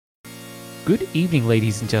Good evening,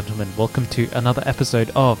 ladies and gentlemen. Welcome to another episode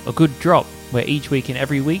of A Good Drop, where each week and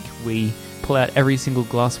every week we pull out every single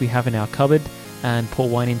glass we have in our cupboard and pour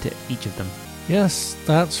wine into each of them. Yes,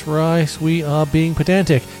 that's right. We are being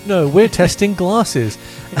pedantic. No, we're testing glasses,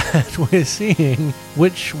 and we're seeing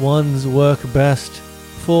which ones work best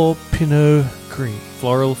for Pinot Gris.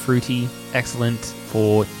 Floral, fruity, excellent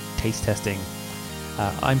for taste testing.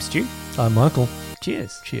 I'm Stu. I'm Michael.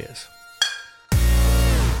 Cheers. Cheers.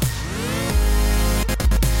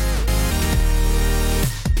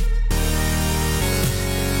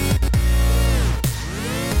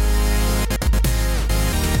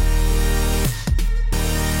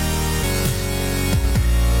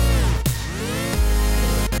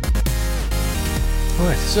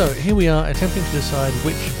 Right, so here we are attempting to decide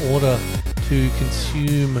which order to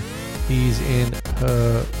consume these in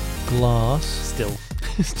per glass. Still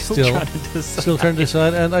Still trying to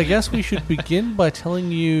decide. And I guess we should begin by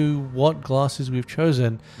telling you what glasses we've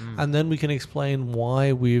chosen, and then we can explain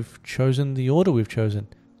why we've chosen the order we've chosen.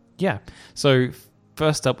 Yeah. So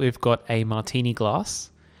first up, we've got a martini glass,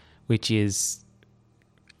 which is,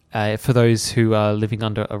 for those who are living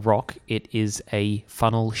under a rock, it is a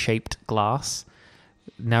funnel-shaped glass,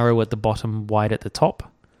 narrow at the bottom, wide at the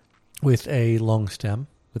top. With a long stem.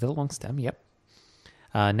 With a long stem, yep.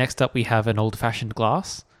 Next up, we have an old-fashioned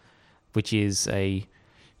glass, which is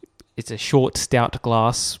it's a short, stout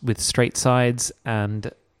glass with straight sides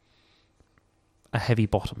and a heavy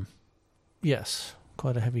bottom. Yes,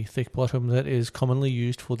 quite a heavy, thick bottom that is commonly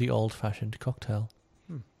used for the old-fashioned cocktail.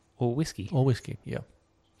 Or whiskey. Or whiskey, yeah.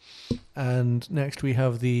 And next we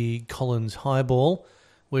have the Collins Highball,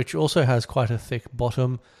 which also has quite a thick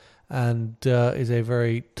bottom and is a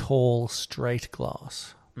very tall, straight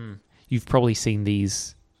glass. You've probably seen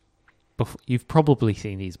these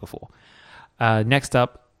before. Next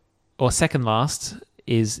up, or second last,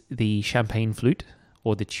 is the champagne flute,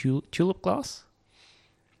 or the tulip glass.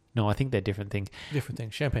 No, I think they're different things. Different thing,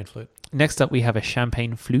 champagne flute. Next up, we have a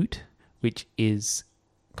champagne flute, which is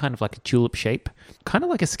kind of like a tulip shape, kind of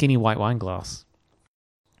like a skinny white wine glass.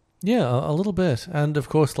 Yeah, a little bit. And of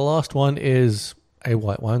course, the last one is a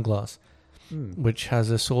white wine glass, which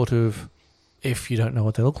has a sort of, if you don't know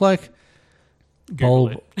what they look like,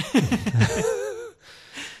 bulb.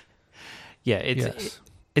 Yeah,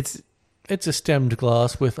 it's a stemmed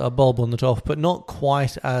glass with a bulb on the top, but not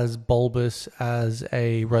quite as bulbous as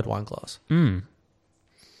a red wine glass.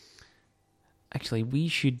 Actually, we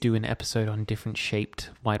should do an episode on different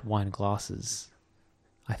shaped white wine glasses.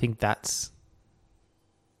 I think that's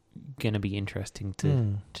going to be interesting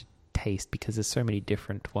to taste because there's so many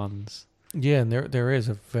different ones. Yeah, and there is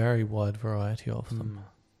a very wide variety of them.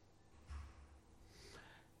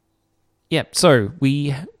 Yeah, so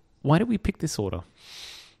why did we pick this order?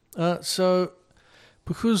 So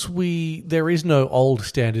because there is no old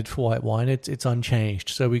standard for white wine, it's unchanged.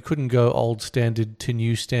 So we couldn't go old standard to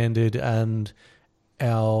new standard and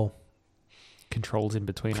our controls in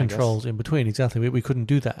between. In between, exactly. We couldn't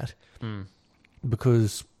do that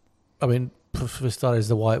because, I mean, for starters,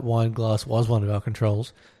 the white wine glass was one of our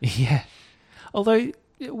controls. Yeah. Although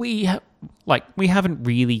we haven't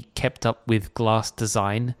really kept up with glass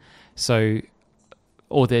design,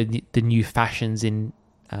 or the new fashions in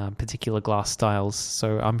particular glass styles.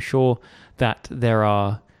 So I'm sure that there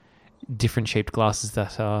are different shaped glasses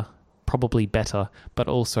that are probably better, but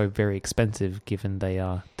also very expensive given they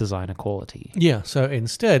are designer quality. Yeah. So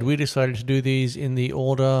instead, we decided to do these in the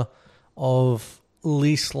order of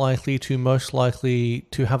least likely to most likely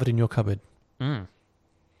to have it in your cupboard.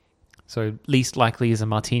 So least likely is a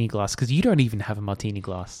martini glass, because you don't even have a martini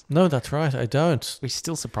glass. No, that's right, I don't. Which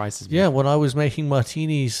still surprises me. Yeah, when I was making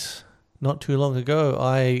martinis not too long ago,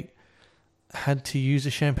 I had to use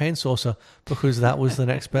a champagne saucer because that was the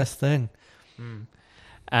next best thing.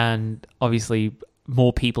 And obviously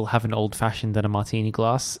more people have an old-fashioned than a martini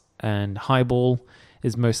glass, and highball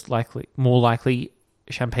is more likely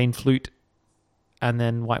champagne flute, and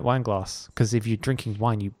then white wine glass. Because if you're drinking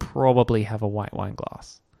wine, you probably have a white wine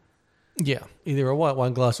glass. Yeah, either a white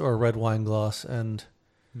wine glass or a red wine glass, and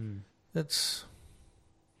that's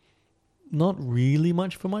not really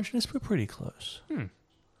much for muchness, but pretty close.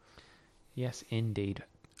 Yes, indeed.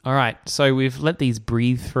 All right, so we've let these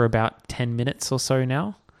breathe for about 10 minutes or so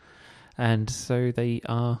now, and so they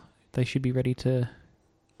should be ready to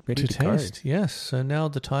taste. Go. Yes, so now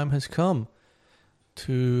the time has come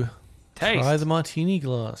to taste. Try the martini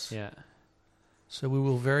glass. Yeah. So we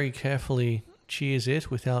will very carefully cheers it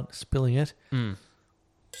without spilling it.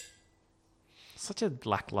 Such a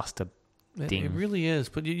lackluster ding. It really is,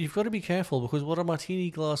 but you've got to be careful because what a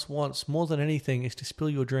martini glass wants more than anything is to spill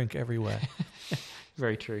your drink everywhere.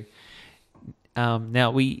 Very true.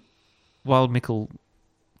 Now while Mikkel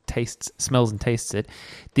smells and tastes it,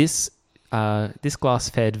 this glass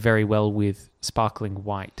fared very well with sparkling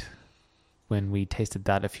white when we tasted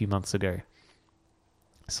that a few months ago.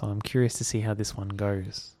 So I'm curious to see how this one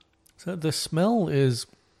goes. So the smell is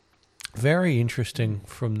very interesting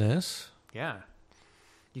from this. Yeah.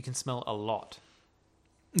 You can smell a lot.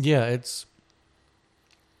 Yeah, it's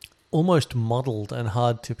almost muddled and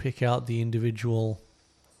hard to pick out the individual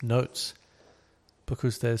notes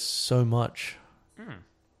because there's so much.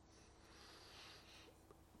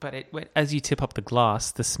 But as you tip up the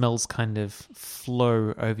glass, the smells kind of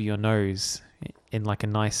flow over your nose in like a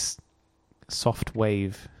nice soft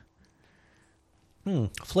wave.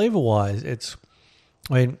 Flavor-wise,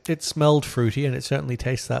 it smelled fruity and it certainly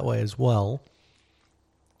tastes that way as well.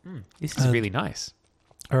 This is really nice.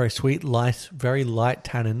 Very sweet, light, very light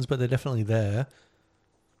tannins, but they're definitely there.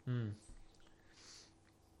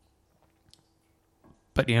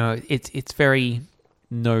 But it's very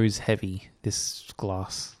nose heavy. This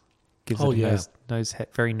glass gives it a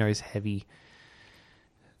very nose heavy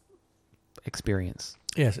experience.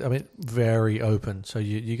 Yes, I mean very open, so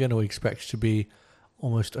you're going to expect to be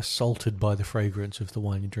almost assaulted by the fragrance of the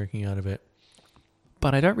wine you're drinking out of it.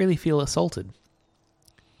 But I don't really feel assaulted.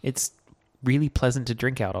 It's really pleasant to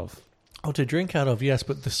drink out of. Oh, to drink out of, yes,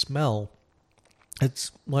 but the smell,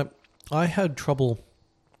 it's like I had trouble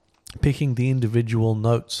picking the individual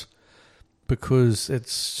notes because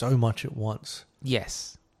it's so much at once.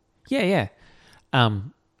 Yes. Yeah.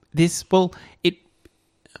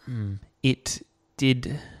 It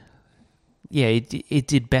did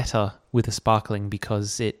better with the sparkling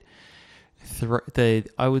because I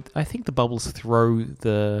think the bubbles throw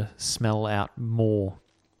the smell out more.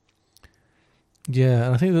 Yeah,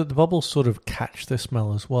 and I think that the bubbles sort of catch the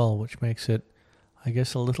smell as well, which makes it, I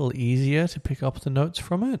guess, a little easier to pick up the notes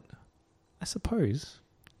from it. I suppose.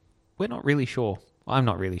 We're not really sure. I'm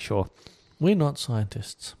not really sure. We're not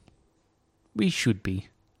scientists. We should be.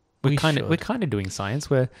 We're kind of doing science.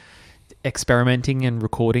 We're experimenting and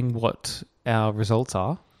recording what our results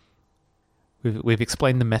are. We've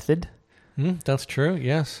explained the method. That's true,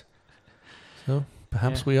 yes. So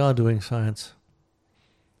perhaps we are doing science.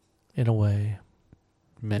 In a way.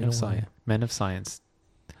 Men of science.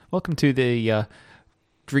 Welcome to the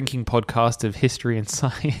drinking podcast of history and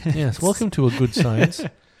science. Yes, welcome to A Good Science.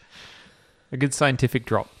 A good scientific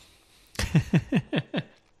drop.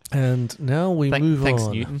 And now we move thanks,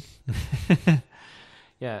 on. Newton.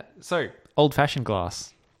 Yeah, so old-fashioned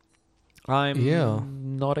glass.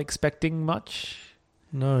 I'm not expecting much.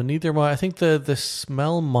 No, neither am I. I think the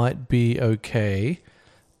smell might be okay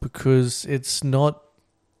because it's not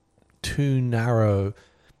too narrow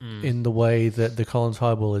in the way that the Collins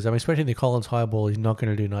Highball is. I mean, especially the Collins Highball is not going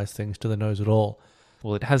to do nice things to the nose at all.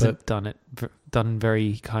 Well, it hasn't done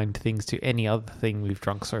very kind things to any other thing we've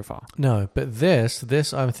drunk so far. No, but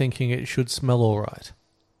this I'm thinking it should smell all right.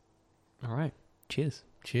 All right. Cheers.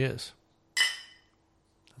 Cheers.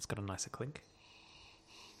 That's got a nicer clink.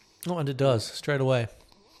 Oh, and it does, straight away.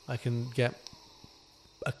 I can get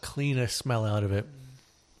a cleaner smell out of it.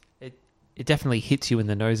 It definitely hits you in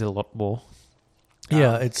the nose a lot more.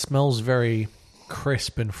 Yeah, it smells very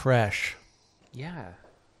crisp and fresh. Yeah.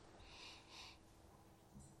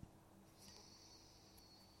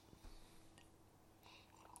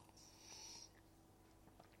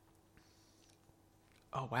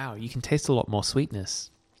 Oh, wow. You can taste a lot more sweetness.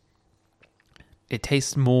 It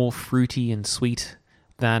tastes more fruity and sweet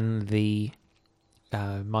than the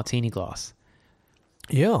martini glass.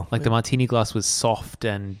 Yeah. Like the martini glass was soft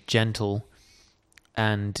and gentle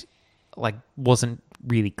and like wasn't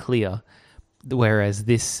really clear. Whereas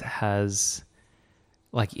this has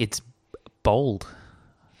like it's bold.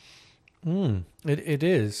 It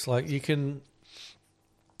is. Like you can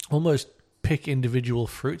almost pick individual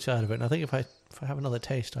fruits out of it. And I think if I have another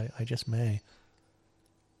taste, I just may.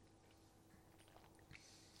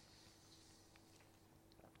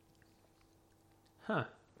 Huh.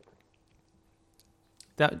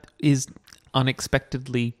 That is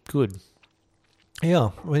unexpectedly good.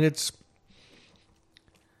 Yeah, I mean it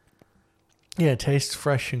tastes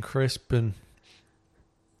fresh and crisp and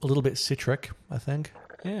a little bit citric, I think.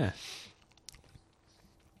 Yeah.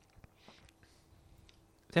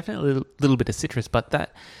 Definitely a little bit of citrus, but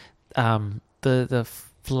that the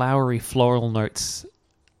flowery floral notes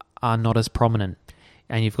are not as prominent,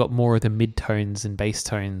 and you've got more of the mid-tones and base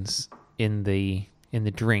tones in the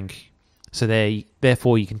drink. So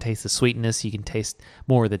therefore you can taste the sweetness, you can taste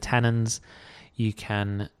more of the tannins,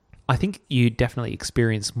 I think you definitely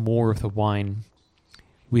experience more of the wine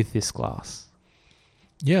with this glass.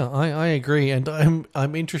 Yeah, I agree, and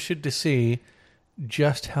I'm interested to see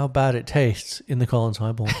just how bad it tastes in the Collins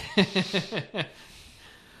Highball.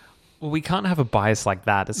 Well, we can't have a bias like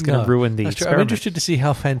that. It's going to No, ruin the that's true. experiment. I'm interested to see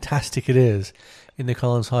how fantastic it is in the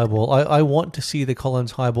Collins Highball. I want to see the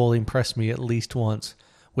Collins Highball impress me at least once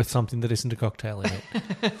with something that isn't a cocktail in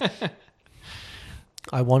it.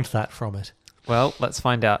 I want that from it. Well, let's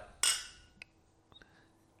find out.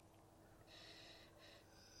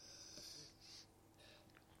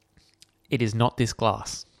 It is not this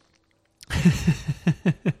glass.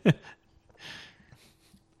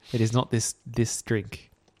 It is not this drink.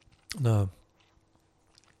 No.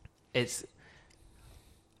 It's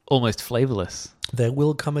almost flavorless. There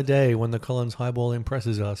will come a day when the Collins Highball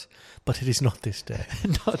impresses us, but it is not this day.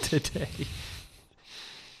 Not today.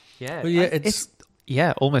 Yeah, Well, yeah, it's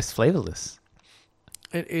almost flavorless.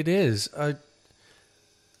 it is. Oh,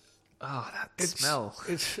 that smell.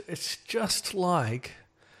 It's just like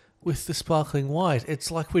with the sparkling white.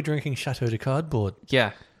 It's like we're drinking Chateau de Cardboard,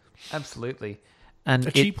 Yeah, absolutely. And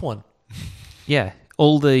a cheap one. Yeah,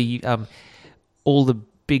 all the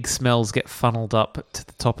big smells get funneled up to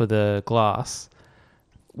the top of the glass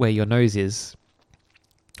where your nose is,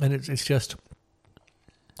 And it's just,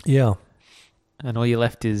 yeah. and all you're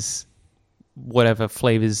left is whatever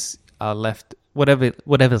flavors are left.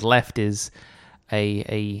 Whatever's left is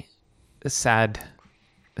a sad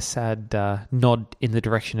nod in the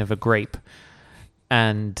direction of a grape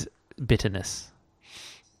and bitterness.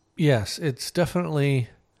 Yes, it's definitely...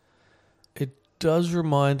 It does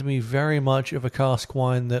remind me very much of a cask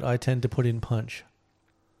wine that I tend to put in punch.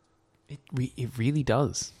 It really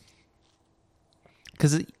does,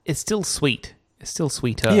 because it's still sweet. It's still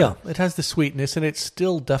sweeter. Yeah, it has the sweetness, and it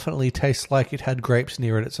still definitely tastes like it had grapes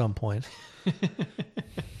near it at some point.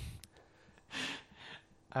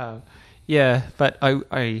 Yeah, but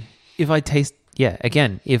if I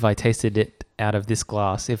tasted it out of this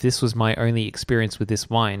glass, if this was my only experience with this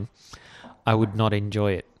wine, I would not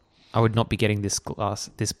enjoy it. I would not be getting this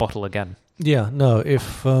bottle again. Yeah, no,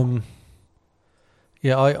 if...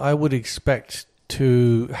 I would expect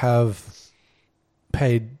to have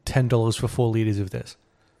paid $10 for 4 litres of this.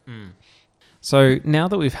 So now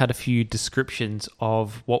that we've had a few descriptions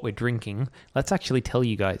of what we're drinking, let's actually tell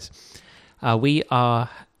you guys. We are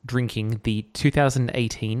drinking the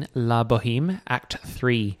 2018 La Boheme Act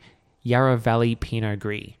 3 Yarra Valley Pinot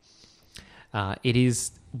Gris. It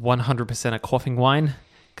is 100% a quaffing wine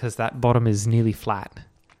because that bottom is nearly flat.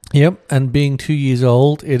 Yep, and being 2 years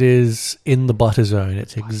old, it is in the butter zone.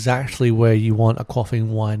 It's exactly where you want a quaffing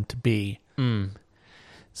wine to be.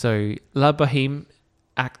 So La Boheme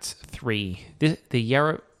Act 3. The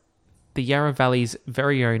Yarra Valley's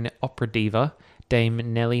very own opera diva,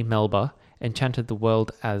 Dame Nellie Melba, enchanted the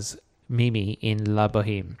world as Mimi in La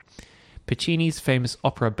Boheme. Puccini's famous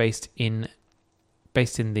opera based in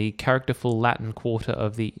the characterful Latin quarter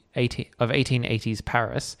of 1880s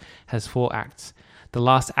Paris has 4 acts, the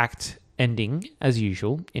last act ending, as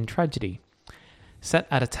usual, in tragedy. Set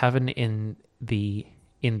at a tavern in the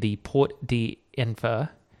Porte d'Enfer,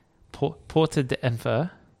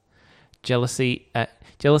 jealousy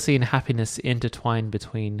and happiness intertwine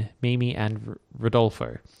between Mimi and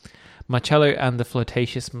Rodolfo. Marcello and the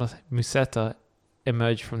flirtatious Musetta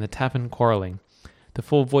emerge from the tavern quarrelling. The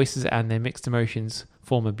 4 voices and their mixed emotions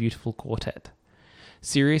form a beautiful quartet.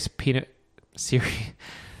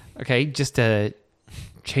 Okay, just a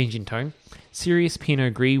change in tone. Serious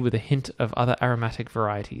Pinot Gris with a hint of other aromatic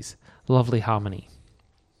varieties. Lovely harmony.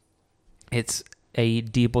 It's a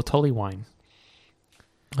Di Bortoli wine.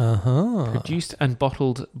 Produced and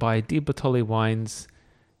bottled by Di Bortoli Wines,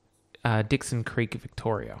 Dixon Creek,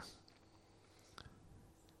 Victoria.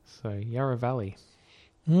 So, Yarra Valley.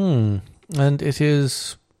 And it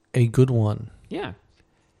is a good one. Yeah.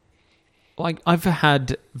 Like, I've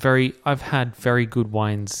had very good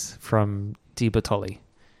wines from Di Bortoli.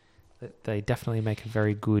 They definitely make a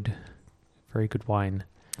very good wine.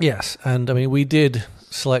 Yes, and I mean, we did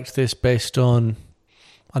select this based on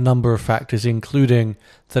a number of factors, including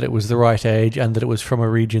that it was the right age and that it was from a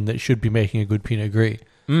region that should be making a good Pinot Gris.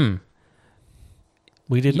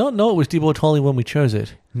 We did not know it was Di Bortoli when we chose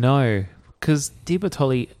it. No, because Di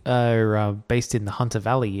Bortoli are based in the Hunter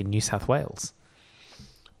Valley in New South Wales,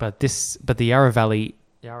 but the Yarra Valley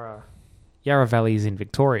is in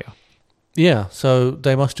Victoria. Yeah, so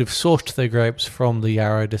they must have sourced their grapes from the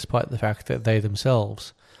Yarra, despite the fact that they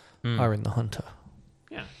themselves are in the Hunter.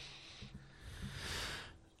 Yeah,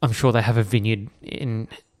 I'm sure they have a vineyard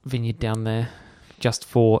down there just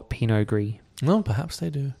for Pinot Gris. Well, perhaps they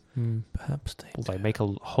do. Perhaps they do. They make a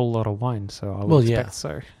whole lot of wine, so I would expect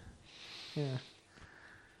so. Yeah.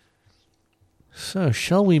 So,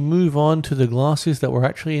 shall we move on to the glasses that were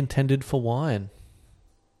actually intended for wine?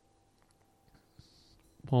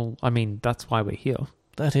 Well, I mean, that's why we're here.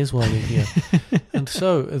 That is why we're here. And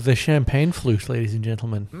so, the champagne flute, ladies and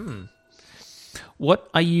gentlemen. What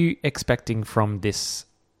are you expecting from this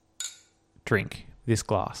drink, this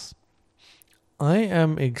glass? I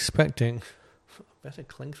am expecting... Better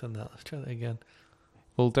clink than that. Let's try that again.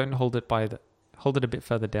 Well, don't hold it hold it a bit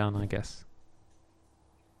further down, I guess.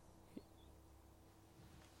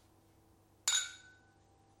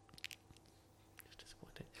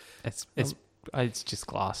 It's just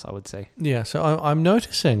glass, I would say. Yeah, so I'm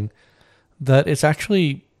noticing that it's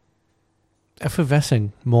actually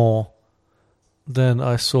effervescing more than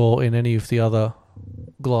I saw in any of the other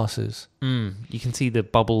glasses. You can see the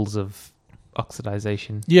bubbles of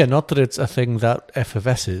oxidization. Yeah, not that it's a thing that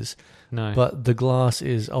effervesces, No. but the glass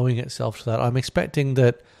is owing itself to that. I'm expecting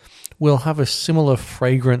that we'll have a similar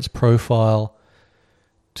fragrance profile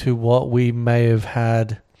to what we may have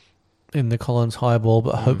had in the Collins Highball,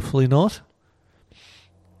 but hopefully not.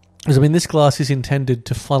 Because, I mean, this glass is intended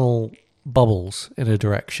to funnel bubbles in a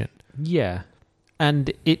direction. Yeah.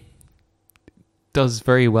 And it does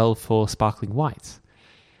very well for sparkling whites.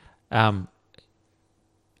 Yeah,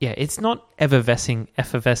 it's not effervescing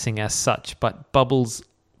as such, but bubbles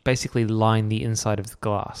basically line the inside of the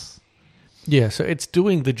glass. Yeah, so it's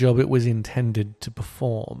doing the job it was intended to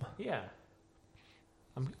perform. Yeah.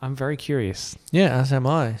 I'm very curious. Yeah, as am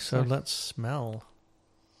I. So let's smell.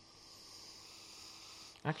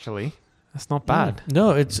 Actually, that's not bad.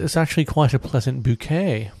 No, it's actually quite a pleasant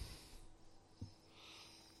bouquet.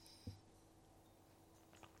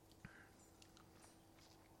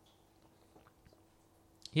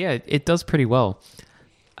 Yeah, it does pretty well.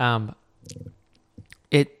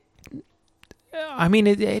 It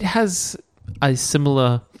has a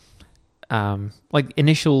similar,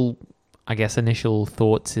 initial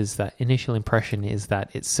thoughts is that initial impression is that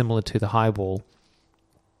it's similar to the Highball,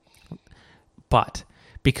 but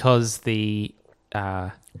because the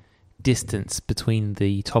distance between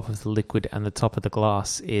the top of the liquid and the top of the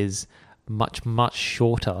glass is much, much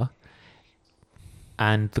shorter,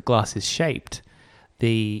 and the glass is shaped,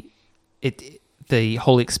 the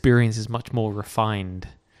whole experience is much more refined.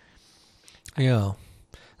 Yeah,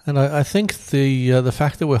 and I think the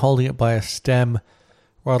fact that we're holding it by a stem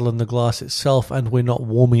rather than the glass itself, and we're not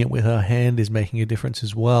warming it with our hand, is making a difference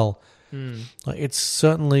as well. Like, it's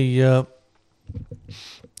certainly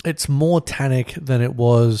it's more tannic than it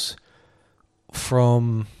was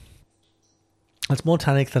from. It's more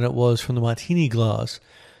tannic than it was from the martini glass,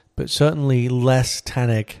 but certainly less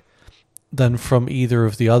tannic than from either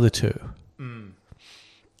of the other two.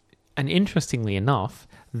 And interestingly enough,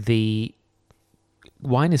 the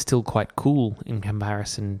wine is still quite cool in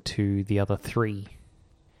comparison to the other three.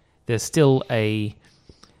 There's still there's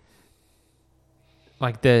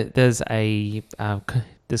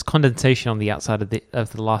condensation on the outside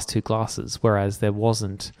of the last two glasses, whereas there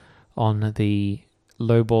wasn't on the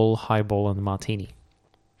lowball, highball, and the martini.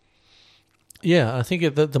 Yeah, I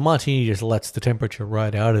think the martini just lets the temperature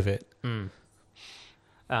right out of it.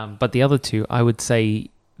 But the other two, I would say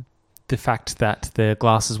the fact that the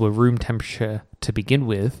glasses were room temperature to begin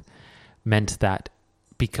with meant that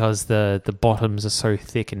because the bottoms are so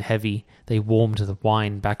thick and heavy, they warmed the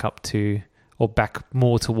wine back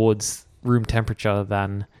more towards room temperature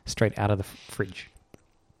than straight out of the fridge.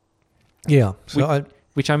 Yeah, so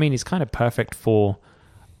which I mean is kind of perfect for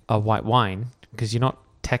a white wine because you're not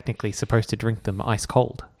technically supposed to drink them ice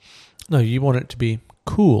cold. No, you want it to be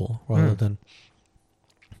cool rather than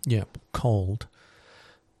cold.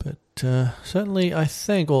 But certainly, I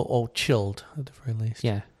think, or chilled at the very least.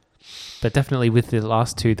 Yeah, but definitely with the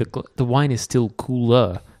last two, the wine is still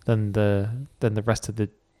cooler than the rest of the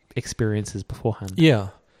experiences beforehand. Yeah.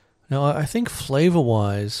 Now, I think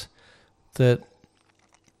flavor-wise, that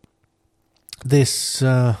this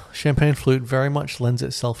champagne flute very much lends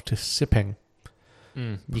itself to sipping.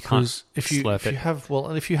 You can't slurp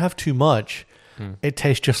it. If you have too much, it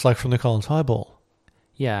tastes just like from the Collins Highball.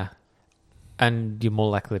 Yeah, and you're more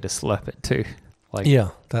likely to slurp it too.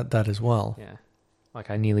 That as well. Yeah, like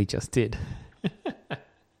I nearly just did.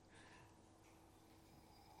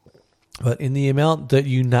 But in the amount that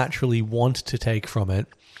you naturally want to take from it,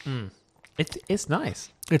 it's nice.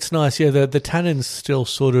 It's nice. Yeah, the tannins still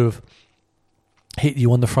sort of hit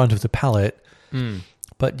you on the front of the palate,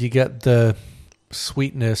 but you get the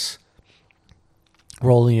sweetness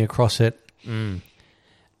rolling across it. And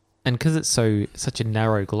because it's such a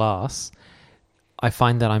narrow glass, I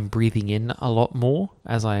find that I'm breathing in a lot more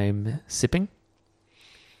as I'm sipping.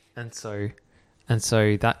 And so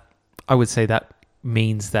that I would say that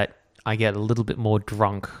means that I get a little bit more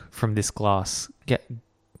drunk from this glass,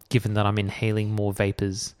 given that I'm inhaling more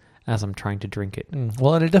vapors as I'm trying to drink it.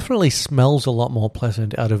 Well, and it definitely smells a lot more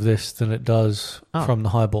pleasant out of this than it does from the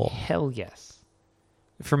highball. Hell yes.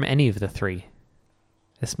 From any of the three.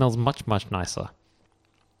 It smells much, much nicer.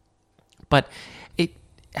 But it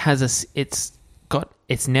has it's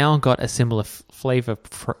now got a similar flavor.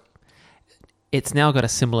 It's now got a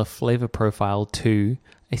similar flavor profile to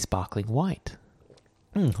a sparkling white.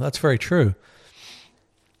 That's very true.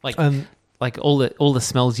 Like all the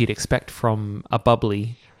smells you'd expect from a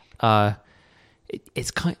bubbly,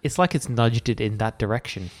 it's like it's nudged it in that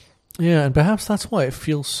direction. Yeah, and perhaps that's why it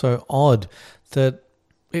feels so odd that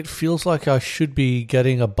it feels like I should be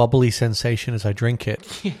getting a bubbly sensation as I drink it.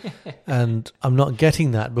 And I'm not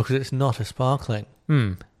getting that because it's not a sparkling.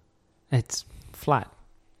 It's flat.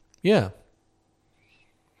 Yeah.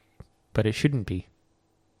 But it shouldn't be.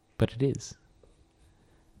 But it is.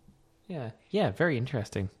 Yeah, very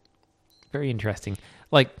interesting. Very interesting.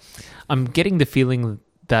 Like, I'm getting the feeling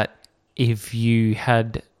that if you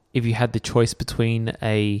had the choice between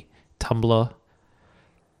a tumbler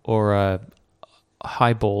or a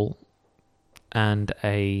highball and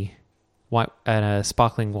a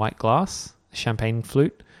sparkling white glass, champagne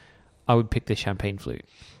flute, I would pick the champagne flute.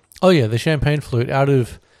 Oh yeah, the champagne flute out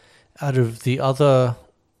of the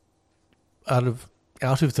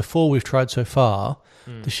four we've tried so far,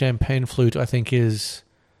 the champagne flute I think is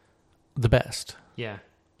the best. Yeah,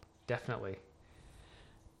 definitely.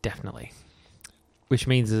 Which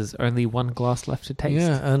means there's only one glass left to taste.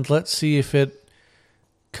 Yeah, and let's see if it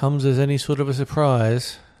comes as any sort of a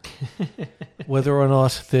surprise whether or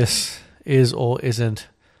not this is or isn't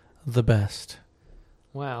the best.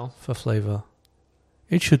 Wow. For flavour.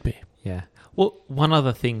 It should be. Yeah. Well, one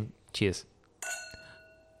other thing. Cheers.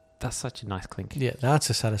 That's such a nice clink. Yeah, that's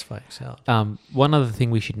a satisfying sound. One other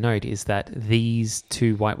thing we should note is that these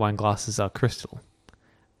two white wine glasses are crystal.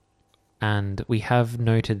 And we have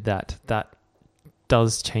noted that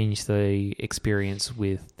does change the experience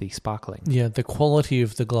with the sparkling. Yeah, the quality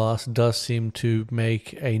of the glass does seem to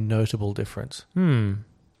make a notable difference.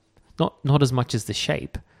 Not as much as the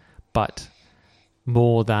shape, but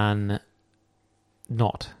more than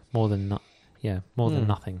nothing.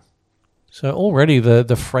 So already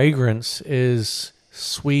the fragrance is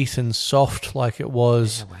sweet and soft like it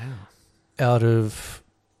was out of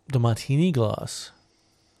the martini glass.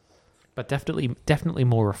 But definitely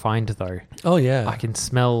more refined though. Oh yeah. I can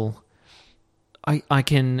smell I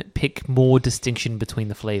can pick more distinction between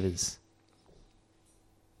the flavors.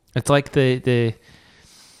 It's like the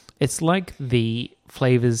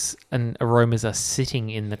flavors and aromas are sitting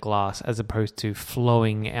in the glass as opposed to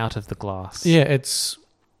flowing out of the glass. Yeah, it's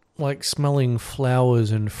like smelling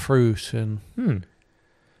flowers and fruit and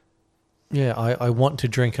yeah, I want to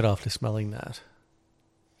drink it after smelling that.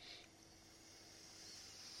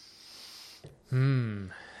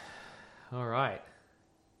 All right.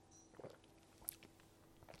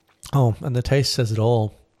 Oh, and the taste says it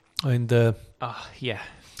all. I mean, the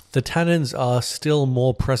tannins are still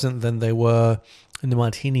more present than they were in the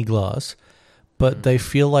martini glass, but they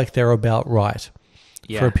feel like they're about right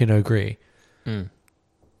for a Pinot Gris.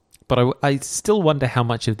 But I still wonder how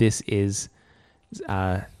much of this is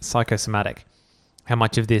psychosomatic. How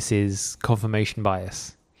much of this is confirmation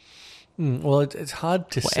bias? Well, it's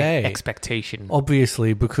hard to say. Expectation.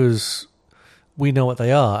 Obviously, because we know what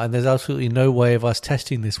they are, and there's absolutely no way of us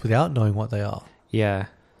testing this without knowing what they are. Yeah,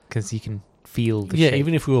 because you can feel the shape.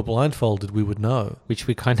 Even if we were blindfolded, we would know. Which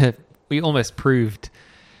we almost proved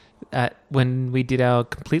when we did our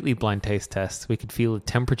completely blind taste test. We could feel the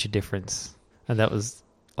temperature difference, and that was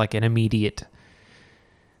like an immediate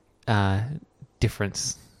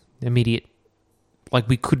difference. Immediate, like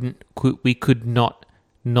we could not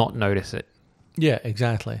notice it. Yeah,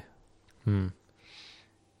 exactly.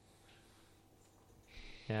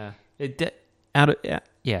 Yeah.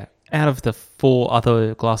 Out of the four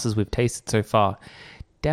other glasses we've tasted so far,